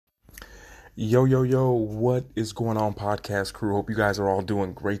Yo, yo, yo, what is going on, podcast crew? Hope you guys are all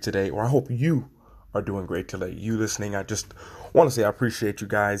doing great today, or I hope you are doing great today. You listening, I just want to say I appreciate you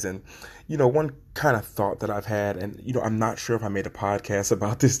guys. And, one kind of thought that I've had, and, I'm not sure if I made a podcast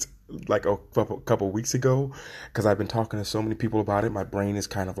about this like a couple weeks ago, because I've been talking to so many people about it. My brain is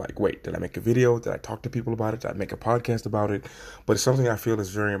kind of like, wait, did I make a video? Did I talk to people about it? Did I make a podcast about it? But it's something I feel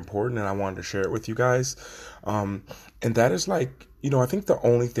is very important, and I wanted to share it with you guys. And that is like, I think the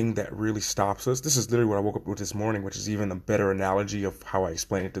only thing that really stops us, this is literally what I woke up with this morning, which is even a better analogy of how I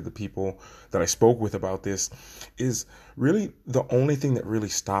explained it to the people that I spoke with about this, is really the only thing that really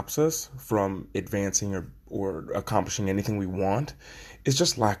stops us from advancing or accomplishing anything we want is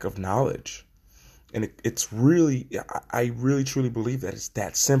just lack of knowledge. And it's really, I really truly believe that it's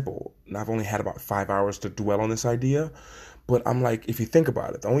that simple. And I've only had about 5 hours to dwell on this idea. But I'm like, if you think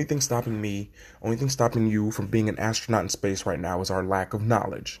about it, the only thing stopping me, only thing stopping you from being an astronaut in space right now is our lack of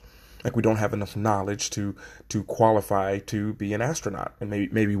knowledge. Like we don't have enough knowledge to qualify to be an astronaut. And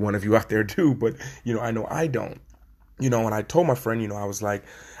maybe one of you out there do, but I know I don't. And I told my friend, I was like,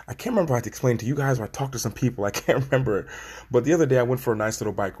 I can't remember if I had to explain to you guys or I talked to some people. I can't remember. But the other day I went for a nice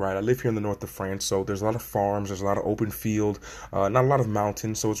little bike ride. I live here in the north of France, so there's a lot of farms. There's a lot of open field, not a lot of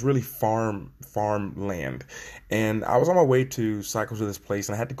mountains. So it's really farm land. And I was on my way to cycle to this place,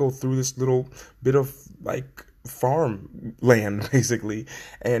 and I had to go through this little bit of like farm land basically.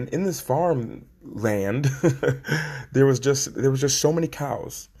 And in this farm land, there was just so many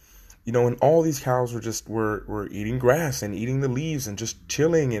cows. And all these cows were eating grass and eating the leaves and just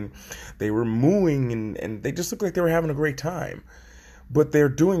chilling, and they were mooing, and they just looked like they were having a great time. But they're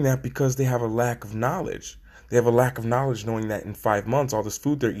doing that because they have a lack of knowledge. They have a lack of knowledge knowing that in 5 months, all this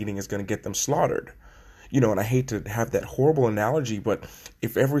food they're eating is going to get them slaughtered. And I hate to have that horrible analogy, but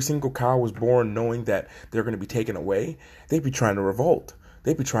if every single cow was born knowing that they're going to be taken away, they'd be trying to revolt.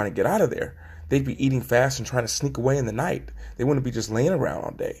 They'd be trying to get out of there. They'd be eating fast and trying to sneak away in the night. They wouldn't be just laying around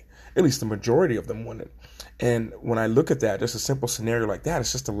all day. At least the majority of them wouldn't. And when I look at that, just a simple scenario like that,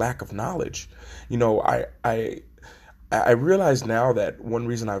 it's just a lack of knowledge. I realize now that one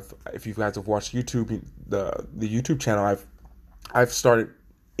reason if you guys have watched YouTube, the YouTube channel, I've started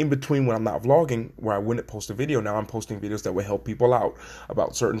in between when I'm not vlogging, where I wouldn't post a video. Now I'm posting videos that will help people out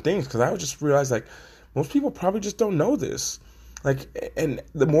about certain things, because I just realized like most people probably just don't know this. Like, and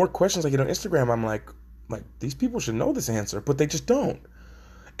the more questions I get on Instagram, I'm like these people should know this answer, but they just don't.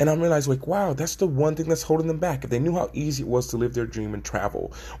 And I'm realizing, like, wow, that's the one thing that's holding them back. If they knew how easy it was to live their dream and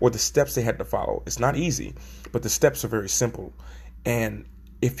travel, or the steps they had to follow, it's not easy, but the steps are very simple. And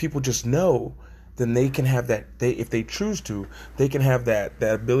if people just know, then they can have that. If they choose to, they can have that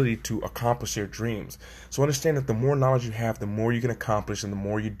ability to accomplish their dreams. So understand that the more knowledge you have, the more you can accomplish, and the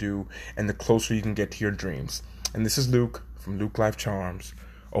more you do, and the closer you can get to your dreams. And this is Luke from Luke Life Charms.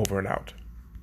 Over and out.